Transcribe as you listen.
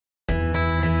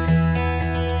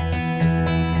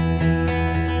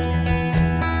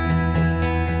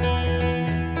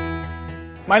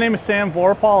My name is Sam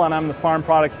Vorpal and I'm the Farm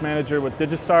Products Manager with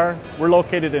Digi-Star. We're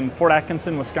located in Fort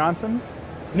Atkinson, Wisconsin.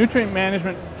 Nutrient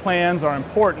management plans are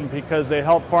important because they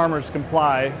help farmers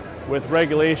comply with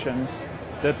regulations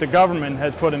that the government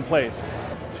has put in place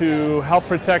to help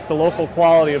protect the local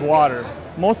quality of water.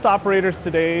 Most operators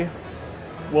today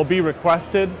will be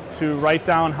requested to write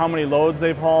down how many loads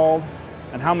they've hauled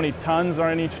and how many tons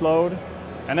are in each load.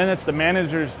 And then it's the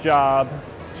manager's job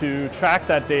to track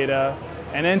that data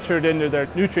and enter it into their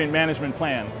nutrient management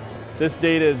plan. This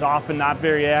data is often not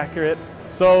very accurate.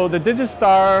 So the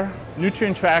Digi-Star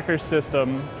Nutrient Tracker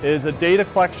System is a data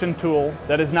collection tool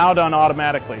that is now done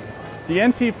automatically. The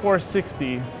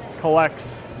NT460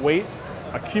 collects weight,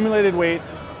 accumulated weight,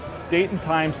 date and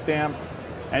time stamp,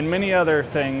 and many other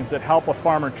things that help a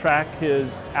farmer track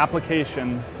his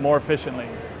application more efficiently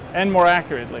and more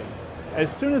accurately.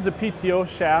 As soon as the PTO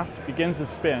shaft begins to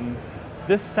spin,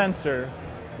 this sensor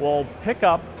will pick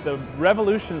up the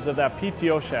revolutions of that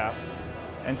PTO shaft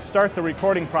and start the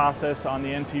recording process on the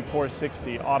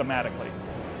NT460 automatically.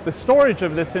 The storage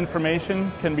of this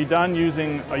information can be done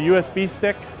using a USB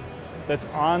stick that's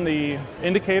on the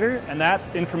indicator, and that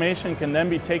information can then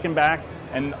be taken back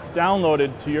and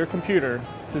downloaded to your computer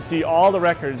to see all the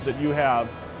records that you have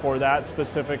for that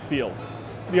specific field.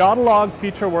 The AutoLog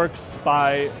feature works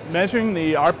by measuring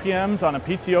the RPMs on a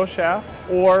PTO shaft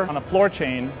or on a floor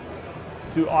chain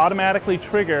to automatically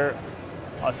trigger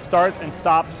a start and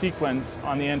stop sequence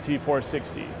on the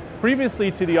NT460.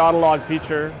 Previously to the AutoLog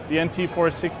feature, the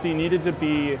NT460 needed to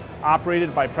be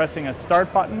operated by pressing a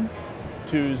start button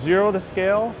to zero the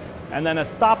scale and then a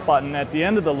stop button at the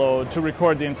end of the load to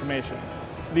record the information.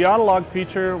 The AutoLog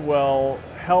feature will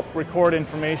help record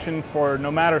information for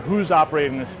no matter who's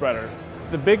operating the spreader.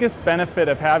 The biggest benefit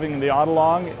of having the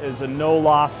AutoLog is a no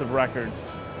loss of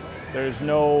records. There's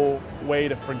no way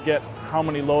to forget how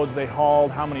many loads they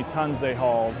hauled, how many tons they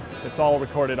hauled. It's all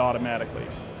recorded automatically.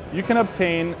 You can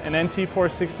obtain an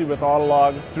NT460 with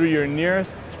AutoLog through your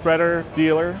nearest spreader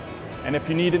dealer, and if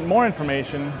you need more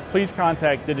information, please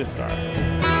contact Digi-Star.